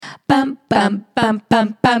bum bum bum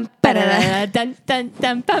bum bum ba-da-da, dun dun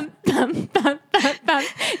dun bum bum bum bum bum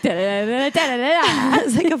da-da-da-da-da-da-da.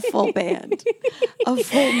 It's like a full band, a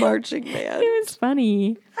full marching band. It was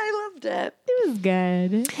funny. I loved it. It was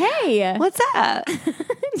good. Hey, What's up?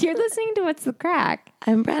 you're listening to What's the Crack?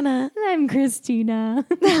 I'm Brenna. And I'm Christina.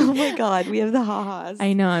 Oh my God, we have the ha-has.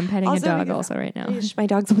 I know, I'm petting Also, a dog yeah. also right now. My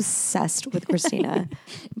dog's obsessed with Christina.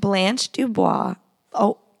 Blanche Dubois.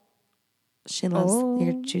 Oh, she loves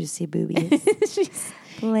your juicy boobies.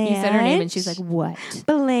 Blanche. You said her name and she's like, what?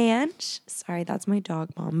 Blanche. Sorry, that's my dog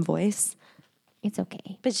mom voice. It's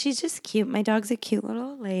okay. But she's just cute. My dog's a cute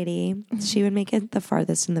little lady. She would make it the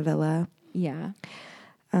farthest in the villa. Yeah.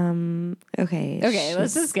 Okay. Okay,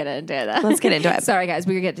 let's just get into it. Let's get into it. Sorry, guys.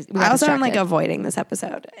 We got I also am like distracted. avoiding this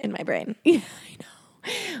episode in my brain. Yeah, I know.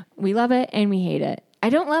 We love it and we hate it. I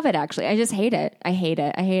don't love it, actually. I just hate it. I hate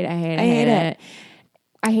it. I hate it.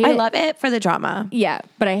 I love it for the drama, Yeah,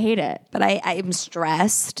 but I hate it. but I'm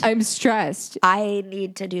stressed. I'm stressed. I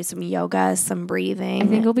need to do some yoga, some breathing. I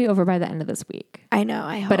think it'll be over by the end of this week. I know.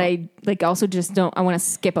 I hope. But I also just don't. I want to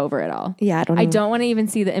skip over it all. Yeah, I don't want to even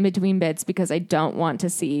see the in between bits because I don't want to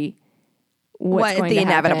see what's going the to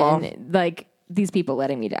inevitable. happen. Like these people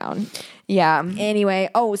letting me down. Yeah. Anyway,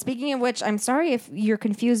 speaking of which, I'm sorry if you're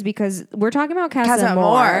confused because we're talking about Casa Casa Amor.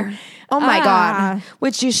 Amor. Oh my God.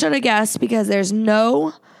 Which you should have guessed because there's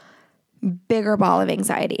no bigger ball of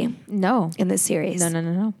anxiety No. in this series.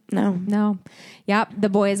 No. Yep. The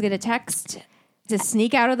boys get a text to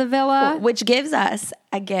sneak out of the villa. Which gives us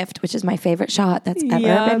a gift, which is my favorite shot that's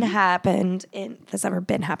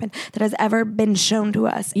ever been shown to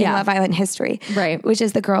us in Love Island history. Right. Which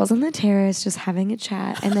is the girls on the terrace just having a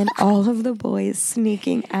chat and then all of the boys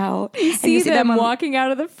sneaking out. You See them walking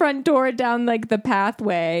out of the front door down like the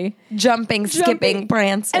pathway. jumping, skipping,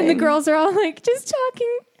 prancing. And the girls are all like just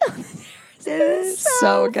talking. It is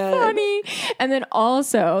so good. Funny. And then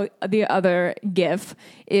also the other gif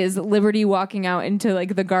is Liberty walking out into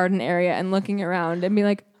like the garden area and looking around and be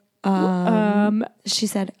like, She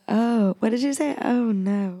said, "Oh, what did you say? Oh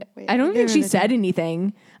no!" Wait, I don't think she said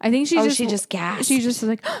anything. I think she just gasped. She just was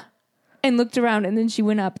like, and looked around, and then she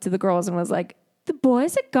went up to the girls and was like, "The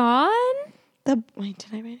boys are gone." Wait, did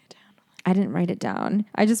I write it down? I didn't write it down.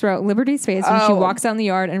 I just wrote Liberty's face when she walks out in the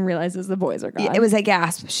yard and realizes the boys are gone. It was a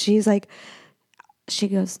gasp. She's like, she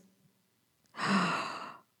goes.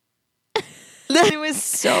 It was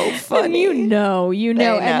so funny. You know. I And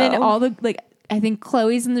then know. all the I think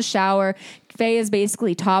Chloe's in the shower. Faye is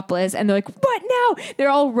basically topless, and they're like, "What now?" They're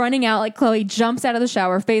all running out. Like Chloe jumps out of the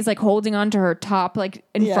shower. Faye's like holding onto her top, like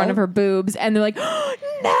in front of her boobs, and they're like, "No!"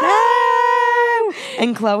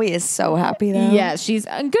 And Chloe is so happy though. Yeah, she's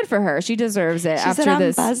good for her. She deserves it. She after said, "I'm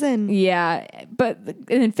this, buzzing." Yeah, but and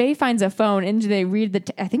then Faye finds a phone, and they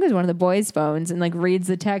read I think it was one of the boys' phones, and like reads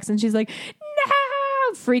the text, and she's like,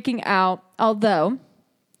 "No!" freaking out. Although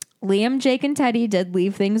Liam, Jake, and Teddy did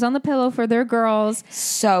leave things on the pillow for their girls.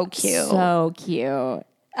 So cute. So cute.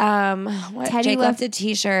 Teddy Jake left a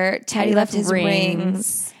t-shirt. Teddy left his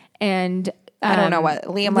rings. And I don't know what.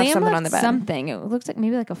 Liam left something on the bed. Something. It looks like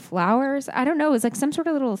maybe like a flowers. I don't know. It was like some sort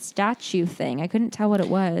of little statue thing. I couldn't tell what it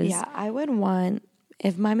was. Yeah, I would want,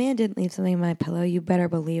 if my man didn't leave something in my pillow, you better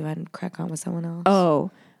believe I'd crack on with someone else.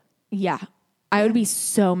 Oh, yeah. I would be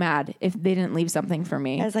so mad if they didn't leave something for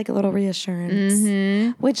me. As like a little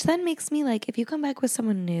reassurance. Which then makes me like, if you come back with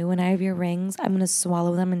someone new and I have your rings, I'm going to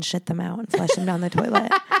swallow them and shit them out and flush them down the toilet.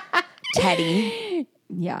 Teddy.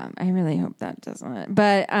 Yeah, I really hope that doesn't.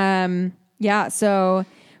 But yeah, so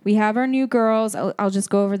we have our new girls. I'll just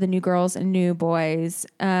go over the new girls and new boys.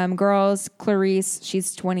 Girls, Clarice,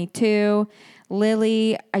 she's 22.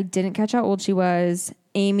 Lily, I didn't catch how old she was.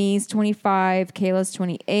 Amy's 25. Kayla's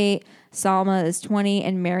 28. Salma is 20.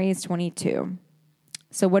 And Mary is 22.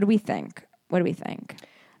 So what do we think?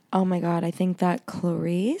 Oh my God. I think that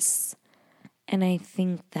Clarice and I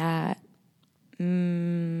think that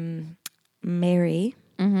Mary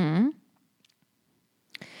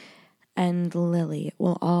and Lily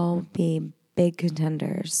will all be big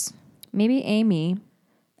contenders. Maybe Amy.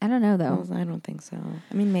 I don't know, though. Well, I don't think so.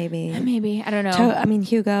 I mean, maybe. Maybe. I don't know. I mean,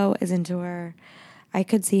 Hugo is into her. I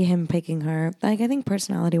could see him picking her. Like, I think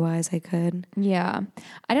personality-wise, I could. Yeah.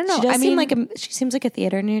 I don't know. She does seem like she seems like a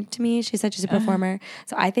theater nerd to me. She said she's a performer.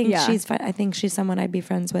 So I think she's fun. I think she's someone I'd be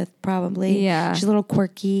friends with, probably. Yeah. She's a little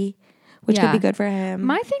quirky, which could be good for him.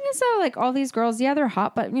 My thing is, though, like, all these girls, they're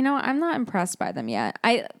hot, but, I'm not impressed by them yet.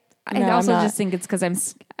 I No, also I'm not. just think it's because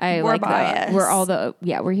we're We're biased.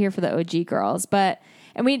 we're here for the OG girls, but,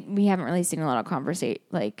 and we haven't really seen a lot of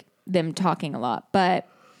like, them talking a lot, but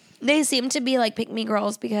They seem to be like pick me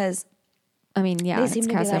girls because I mean, yeah, They it's seem to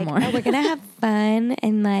be Casa like, Amor. oh, we're gonna have fun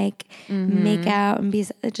and like make out and be.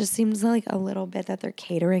 It just seems like a little bit that they're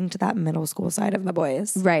catering to that middle school side of the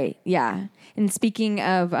boys. Right. Yeah. And speaking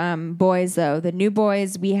of boys, though, the new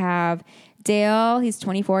boys, we have Dale. He's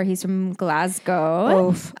 24. He's from Glasgow.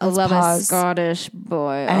 Oof, I let's love a pause. Scottish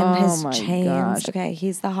boy. And oh his my chains. gosh. Okay,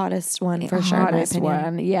 he's the hottest one for sure. In my Hottest opinion.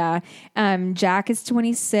 one. Yeah. Jack is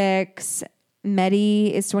 26.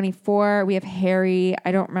 Meddy is 24. We have Harry.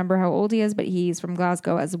 I don't remember how old he is, but he's from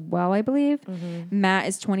Glasgow as well, I believe. Matt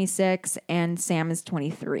is 26 and Sam is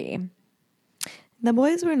 23. The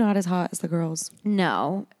boys were not as hot as the girls.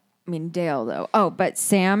 No. I mean, Dale, though. Oh, but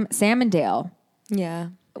Sam and Dale. Yeah.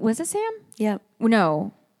 Was it Sam? Yep.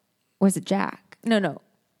 No. Was it Jack? No.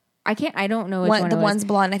 I don't know which one The it was. one's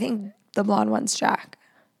blonde. I think the blonde one's Jack.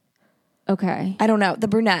 Okay. I don't know. The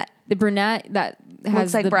brunette. The brunette that has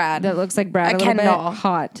Looks like Brad. That looks like Brad. A A little Ken bit doll.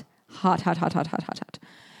 hot.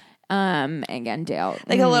 Again, Dale.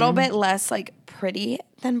 Like a little bit less like pretty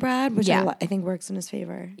than Brad, which Yeah. I think works in his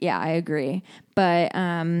favor. Yeah, I agree. But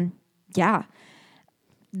yeah.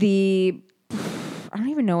 I don't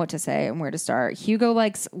even know what to say and where to start. Hugo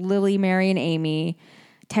likes Lily, Mary, and Amy.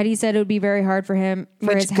 Teddy said it would be very hard for him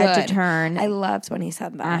for his head to turn. I loved when he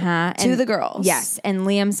said that to And- the girls. Yes. And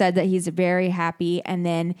Liam said that he's very happy. And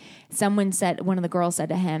then one of the girls said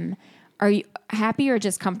to him, are you happy or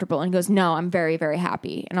just comfortable? And he goes, no, I'm very, very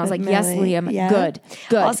happy. And I was like, yes, Really? Liam, Yeah. good.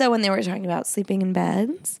 Also, when they were talking about sleeping in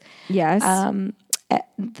beds, Yes.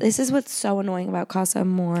 this is what's so annoying about Casa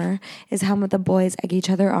Amor is how much the boys egg each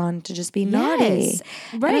other on to just be naughty. Yes.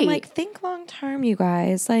 And I'm Right. like, think long term, you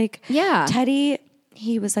guys. Like, Yeah. Teddy,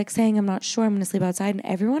 he was like saying, I'm not sure I'm going to sleep outside. And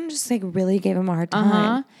everyone just like really gave him a hard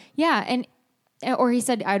time. Yeah. Or he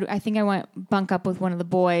said, I think I want bunk up with one of the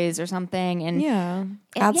boys or something. And Yeah.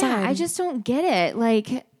 Outside. yeah, I just don't get it.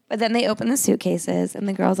 Like, But then they opened the suitcases and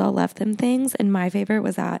the girls all left them things. And my favorite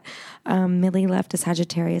was that Millie left a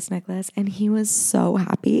Sagittarius necklace and he was so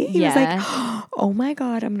happy. He was like, oh my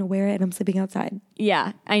God, I'm going to wear it and I'm sleeping outside.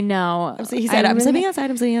 yeah, I know. So he said, I'm sleeping outside,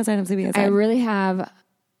 I'm sleeping outside, I'm sleeping outside. I really have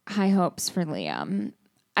high hopes for Liam.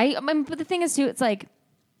 But the thing is too, it's like,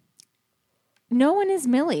 no one is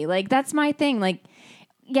Millie. Like, that's my thing. Like,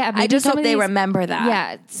 yeah, I just hope they remember that.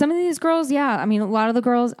 Yeah, some of these girls, yeah. I mean, a lot of the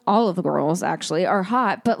girls, all of the girls actually are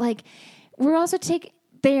hot, but like, we're also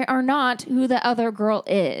they are not who the other girl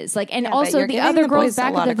is. Like, and but also you're the giving other the girls boys a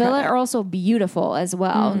back lot at the of villa credit. are also beautiful as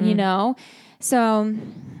well, you know? So,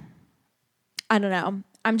 I don't know.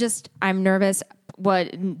 I'm nervous.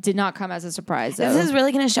 What did not come as a surprise, though. This is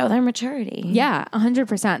really going to show their maturity. Yeah,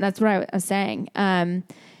 100%. That's what I was saying.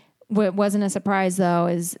 What wasn't a surprise, though,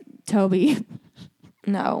 is Toby.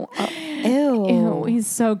 No. Ew. Ew, he's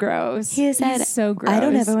so gross. He said, he's so gross. I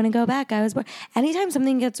don't ever want to go back. I was bored. Anytime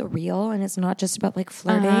something gets real and it's not just about like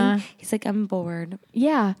flirting, he's like, I'm bored.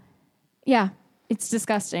 Yeah. Yeah. It's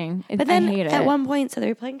disgusting. But then I hate it. at one point, so they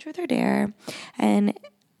were playing Truth or Dare and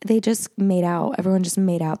they just made out. Everyone just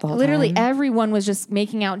made out the whole Literally time. everyone was just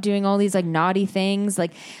making out, doing all these like naughty things.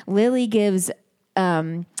 Like Lily gives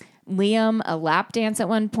Liam a lap dance at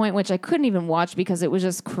one point, which I couldn't even watch because it was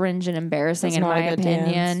just cringe and embarrassing It's in not my a good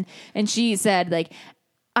opinion. dance. And she said like,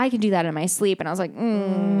 I can do that in my sleep. And I was like,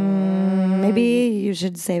 Maybe you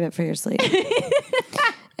should save it for your sleep.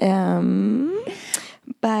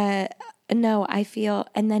 But no, I feel,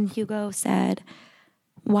 and then Hugo said,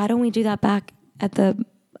 why don't we do that back at the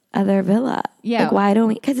other villa? Yeah. Like, why don't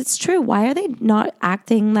we? Because it's true. Why are they not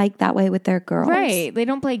acting like that way with their girls? right. They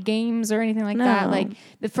don't play games or anything like that. No. Like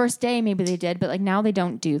the first day, maybe they did, but like now they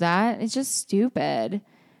don't do that. It's just stupid.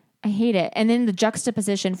 I hate it. And then the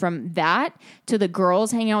juxtaposition from that to the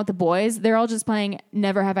girls hanging out with the boys, they're all just playing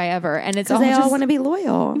Never Have I Ever. And it's all Because they all just, want to be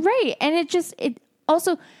loyal. right. And it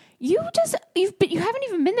also, you haven't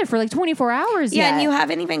even been there for like 24 hours Yeah, yet. and you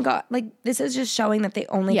haven't even got, like, this is just showing that they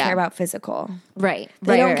only Yeah. care about physical. right.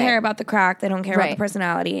 They don't care about the crack. They don't care about Right. the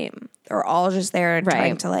personality. They're all just there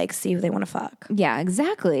trying to, like, see who they want to fuck. Yeah,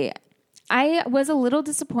 exactly. I was a little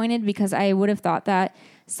disappointed because I would have thought that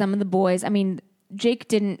some of the boys, I mean, Jake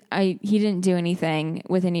didn't do anything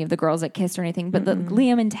with any of the girls that kissed or anything, but the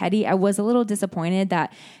Liam and Teddy, I was a little disappointed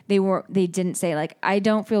that they didn't say like, I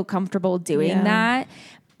don't feel comfortable doing that.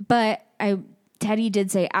 But Teddy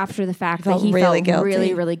did say after the fact that he really felt guilty.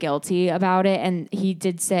 really, really guilty about it. And he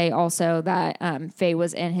did say also that Faye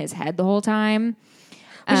was in his head the whole time.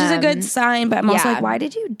 Which is a good sign, but I'm also yeah. like, why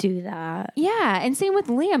did you do that? Yeah, and same with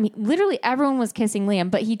Liam. Literally everyone was kissing Liam,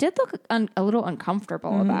 but he did look a little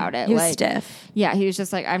uncomfortable about it. He was like, stiff. Yeah, he was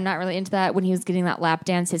just like, I'm not really into that. When he was getting that lap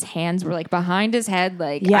dance, his hands were like behind his head,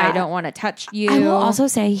 like, Yeah. I don't want to touch you. I will also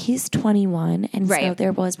say he's 21, and so Right.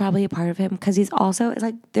 there was probably a part of him because he's also it's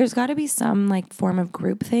like there's got to be some like form of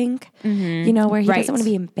groupthink, you know, where he Right. doesn't want to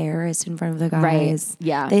be embarrassed in front of the guys. Right.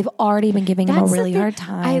 Yeah. they've already been giving him a That's the really thing. hard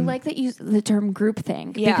time. I like that you use the term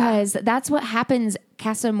groupthink Yeah. because that's what happens.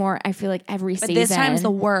 Casa Moore, I feel like every But season. this time's the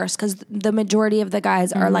worst because the majority of the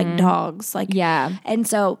guys are like dogs. Like, Yeah. And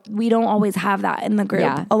so we don't always have that in the group.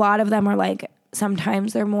 Yeah. A lot of them are like,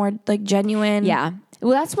 sometimes they're more like genuine. Yeah.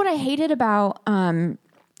 Well, that's what I hated about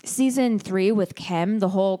season 3 with Kem, the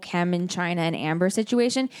whole Kem and China and Amber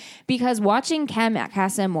situation, because watching Kem at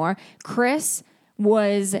Casa Moore, Chris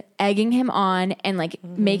was egging him on and like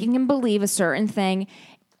making him believe a certain thing.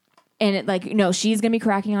 And it, like, no, she's going to be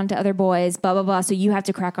cracking on to other boys, blah, blah, blah. So you have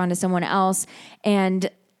to crack on to someone else. And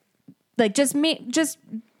like, just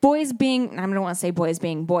boys being, I don't want to say boys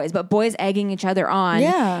being boys, but boys egging each other on.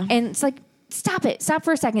 Yeah. And it's like, stop it. Stop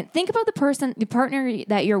for a second. Think about the partner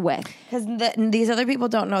that you're with. Because these other people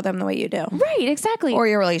don't know them the way you do. Right, exactly. Or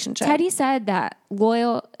your relationship. Teddy said that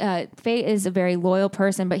Faye is a very loyal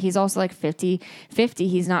person, but he's also like 50-50.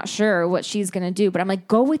 He's not sure what she's going to do. But I'm like,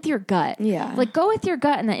 go with your gut. Yeah. Like, go with your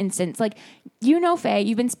gut in that instance. Like, you know Faye.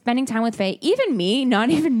 You've been spending time with Faye. Even me, not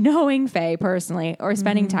even knowing Faye personally or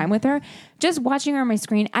spending time with her, just watching her on my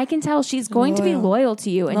screen, I can tell she's going to be loyal to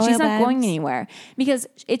you. And Loyal she's not babes. going anywhere. Because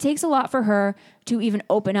it takes a lot for her to even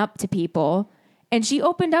open up to people. And she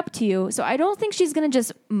opened up to you. So I don't think she's going to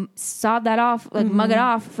just sod that off, like mug it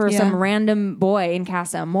off for some random boy in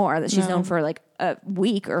Casa Amor that she's known for like a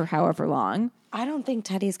week or however long. I don't think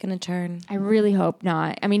Teddy's going to turn I really hope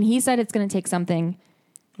not. I mean, he said it's going to take something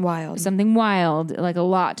wild, like a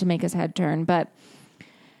lot to make his head turn. But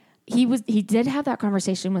he did have that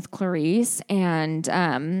conversation with Clarice and,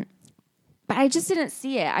 but I just didn't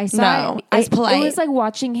see it. I saw it. it's polite. It was like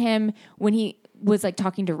watching him when he was like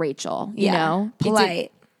talking to Rachel, you know?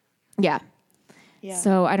 polite. Yeah. Yeah.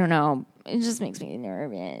 So I don't know. It just makes me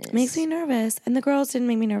nervous. Makes me nervous. And the girls didn't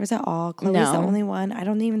make me nervous at all. Chloe's the No. only one. I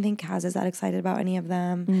don't even think Kaz is that excited about any of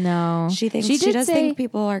them. No. She thinks She she did does say- think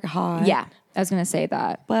people are hot. Yeah. I was going to say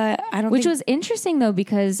that. But I don't Which think was interesting though,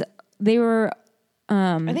 because they were,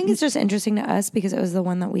 I think it's just interesting to us because it was the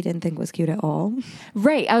one that we didn't think was cute at all.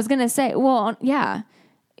 right. I was going to say, well, yeah.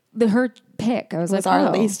 Her pick. I was like, our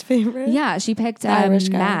oh. least favorite. Yeah. She picked Irish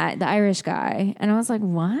guy. Matt, the Irish guy. And I was like,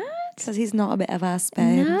 what? Because he's not a bit of us,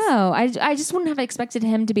 babe. No, I just wouldn't have expected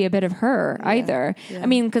him to be a bit of her either. yeah. I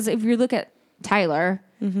mean, because if you look at Tyler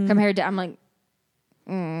compared to, I'm like,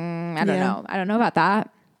 I don't know. I don't know about that.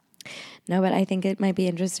 No, but I think it might be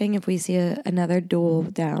interesting if we see another duel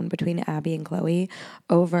down between Abby and Chloe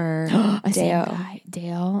over Dale.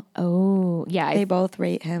 Dale. Oh, yeah. They both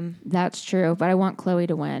rate him. That's true. But I want Chloe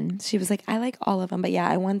to win. She was like, I like all of them. But yeah,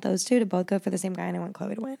 I want those two to both go for the same guy and I want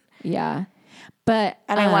Chloe to win. Yeah. But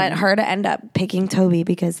And I want her to end up picking Toby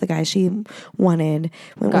because the guy she wanted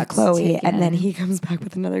went with Got Chloe taken. and then he comes back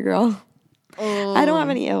with another girl. I don't have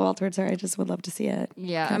any ill will towards her. I just would love to see it.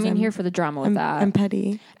 yeah, 'Cause I mean, here for the drama with that. I'm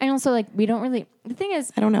petty. And also, like, we don't really, the thing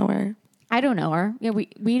is, I don't know her. I don't know her. Yeah,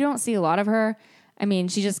 we don't see a lot of her. I mean,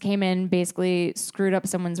 she just came in, basically screwed up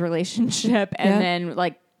someone's relationship, and Yeah. then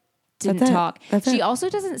like didn't That's it. talk. That's She it. also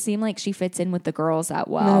doesn't seem like she fits in with the girls that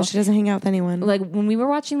well. No, she doesn't hang out with anyone. Like when we were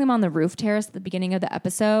watching them on the roof terrace at the beginning of the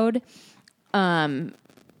episode,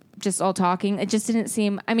 just all talking, it just didn't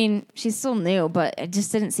seem. I mean, she's still new, but it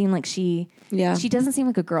just didn't seem like she. Yeah. She doesn't seem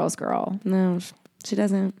like a girl's girl. No, she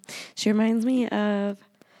doesn't. She reminds me of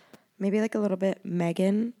maybe like a little bit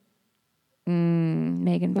Megan.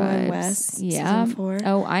 Megan Lauren vibes. West, Yeah. season 4.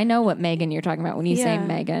 Oh, I know what Megan you're talking about when you say Yeah.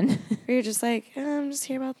 Megan. Where you're just like, I'm just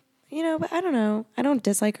here about, but I don't know. I don't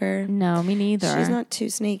dislike her. No, me neither. She's not too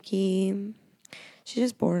snaky. She's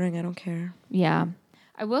just boring. I don't care. Yeah.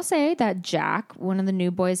 I will say that Jack, one of the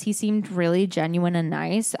new boys, he seemed really genuine and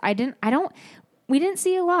nice. We didn't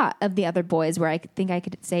see a lot of the other boys where I think I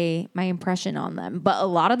could say my impression on them. But a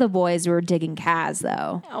lot of the boys were digging Kaz,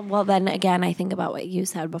 though. Well, then again, I think about what you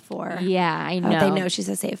said before. Yeah, I know. They know she's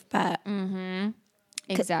a safe bet.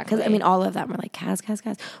 Exactly. Because, I mean, all of them were like,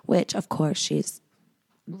 Kaz, which, of course, she's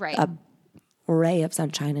right. a ray of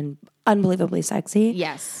sunshine and unbelievably sexy.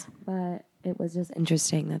 Yes. But it was just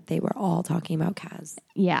interesting that they were all talking about Kaz.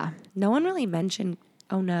 Yeah. No one really mentioned,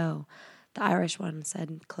 oh no, the Irish one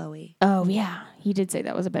said Chloe. Oh, yeah. He did say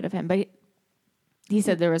that was a bit of him. But he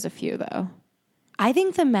said there was a few, though. I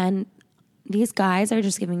think the men these guys are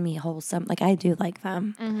just giving me wholesome. Like, I do like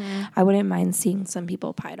them. I wouldn't mind seeing some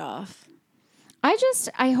people pied off.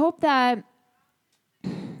 I hope that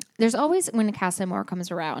there's always, when Casa Amor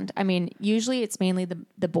comes around, I mean, usually it's mainly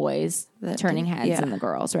the boys turning heads and the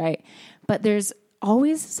girls, right? But there's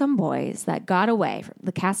always some boys that got away from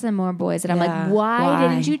the Casa Amor boys. And I'm like, why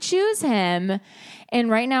didn't you choose him? And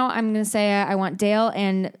right now I'm going to say I want Dale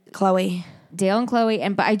and Chloe.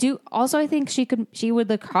 But I do also, I think she would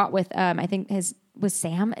look hot with, I think was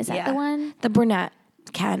Sam. Is that the one? The brunette,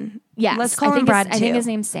 Ken. Yes. Let's call him Brad 2. I think his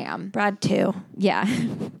name's Sam. Brad 2. Yeah.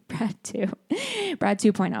 Brad 2. Brad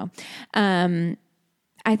 2.0.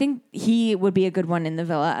 I think he would be a good one in the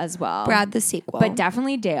villa as well. Brad the sequel. But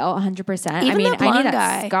definitely Dale, 100%. Even the blonde I need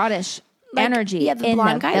that guy. Scottish energy the in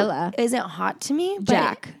blonde the guy villa. isn't hot to me. But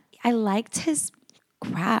Jack. I liked his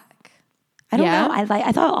crack. I don't know.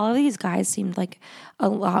 I thought all of these guys seemed like a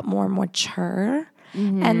lot more mature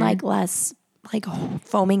and like less like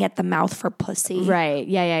foaming at the mouth for pussy. Right.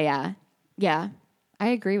 Yeah. I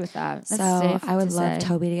agree with that. That's So safe I would to love say.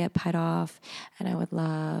 Toby to get pied off, and I would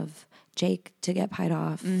love Jake to get pied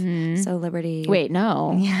off. So Liberty. Wait,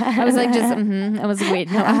 no. I was like, I was like,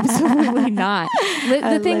 wait, no, absolutely not.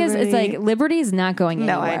 The thing is, it's like Liberty's not going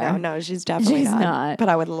anywhere. No, I know. No, she's definitely not. But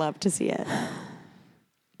I would love to see it.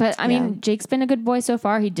 But I mean, Jake's been a good boy so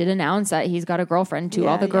far. He did announce that he's got a girlfriend to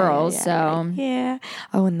all the girls. Yeah.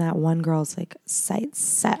 Oh, and that one girl's like sight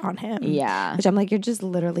set on him. Yeah. Which I'm like, you're just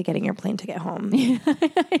literally getting your plane ticket home.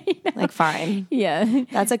 Like, fine. Yeah.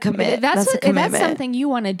 That's a commitment. If that's something you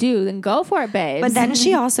want to do, then go for it, babes. But then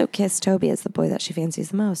she also kissed Toby as the boy that she fancies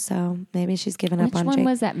the most. So maybe she's given up on Jake. Which one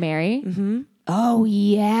was that, Mary? Mm-hmm. Oh,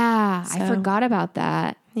 yeah. I forgot about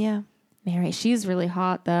that. Yeah. Mary, she's really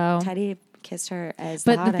hot, though. Teddy kissed her as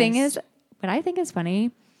But the thing is, what I think is funny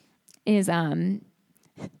is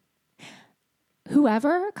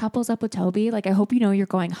whoever couples up with Toby, like, I hope you know you're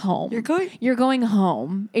going home. You're going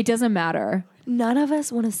home. It doesn't matter. None of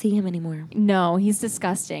us want to see him anymore. No, he's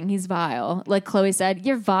disgusting. He's vile. Like Chloe said,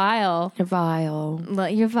 you're vile. You're vile.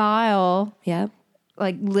 Like, you're vile. Yep.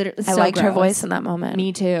 Like, literally, I liked her voice in that moment.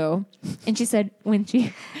 Me too. And she said,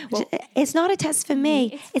 it's not a test for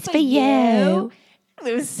me. It's for you.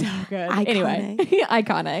 It was so good. Iconic. Anyway,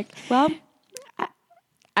 iconic. Well,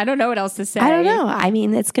 I don't know what else to say. I don't know. I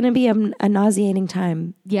mean, it's going to be a nauseating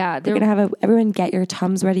time. Yeah. They're going to have everyone get your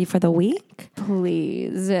Tums ready for the week.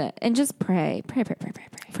 Please. And just pray. Pray.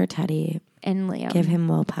 For Teddy. And Liam. Give him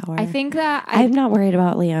willpower. I think that... I'm not worried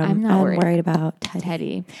about Liam. I'm worried about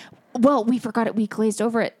Teddy. Well, we forgot it. We glazed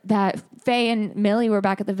over it. That Faye and Millie were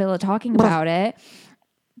back at the villa talking about it.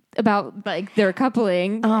 About like their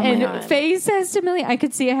coupling. And Faye says to Millie, I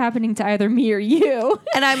could see it happening to either me or you.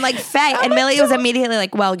 And I'm like, Faye. And Millie was immediately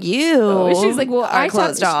like, well, you. She's like, well, I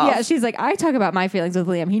closed off. Yeah, she's like, I talk about my feelings with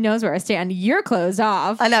Liam. He knows where I stand. You're closed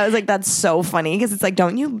off. And I was like, that's so funny because it's like,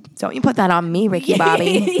 don't you put that on me, Ricky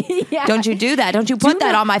Bobby. Yeah. Don't you do that. Don't you put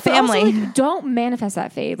that on my family. Also, like, don't manifest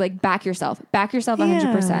that, Faye. Like, back yourself. Back yourself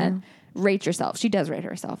 100%. Rate yourself. She does rate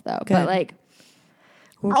herself, though. Good. But, like,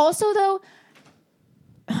 also, though,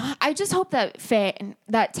 I just hope that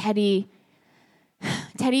Teddy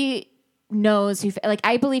knows who, like,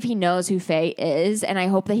 I believe he knows who Faye is, and I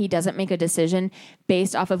hope that he doesn't make a decision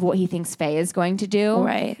based off of what he thinks Faye is going to do.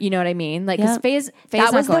 Right. You know what I mean? Like, because Faye's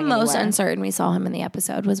that was not the going most anywhere. uncertain we saw him in the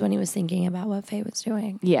episode was when he was thinking about what Faye was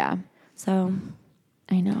doing. Yeah. So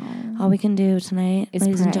I know. All we can do tonight, is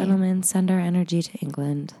ladies and pray. Gentlemen, send our energy to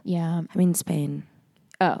England. Yeah. I mean, Spain.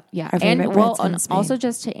 Oh, yeah. Our favorite Brits in Spain. Also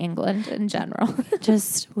just to England in general.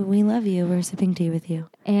 Just, we love you. We're sipping tea with you.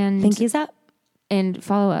 And Pinkies up. And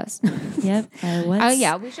follow us. Yep. Oh,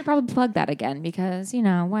 yeah. We should probably plug that again because,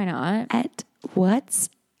 why not? At what's_the,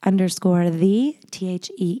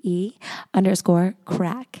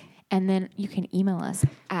 THEE_crack. And then you can email us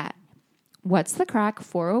at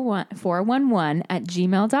what'sthecrack411 at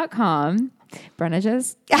gmail.com. Brenna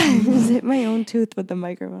just hit my own tooth with the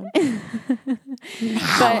microphone.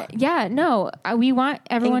 But yeah, no, we want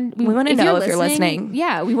everyone. We want to know if you're listening.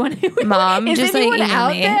 Yeah, we want to. Mom, is just anyone like email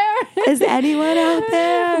out me. there? Is anyone out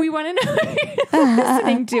there? We want to know if you're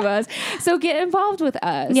listening to us. So get involved with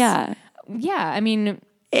us. Yeah. Yeah. I mean,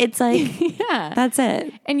 it's like, yeah, that's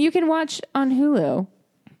it. And you can watch on Hulu.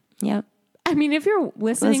 Yep. I mean, if you're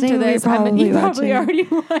listening to this, you're probably already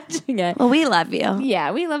watching it. Well, we love you.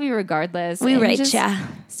 Yeah, we love you regardless. We rate ya.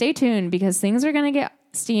 Stay tuned because things are going to get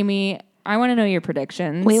steamy. I want to know your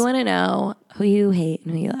predictions. We want to know who you hate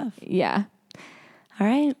and who you love. Yeah. All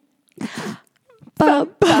right.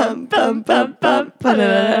 You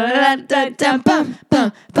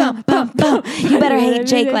better hate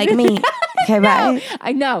Jake like me. Okay, bye.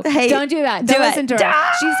 I know. Hey, don't do that. do Don't it. listen to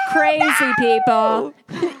her. She's crazy, people.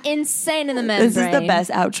 Insane in the membrane. This is the best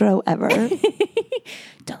outro ever.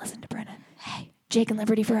 Don't listen to Brennan. Hey, Jake and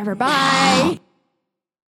Liberty forever. Bye.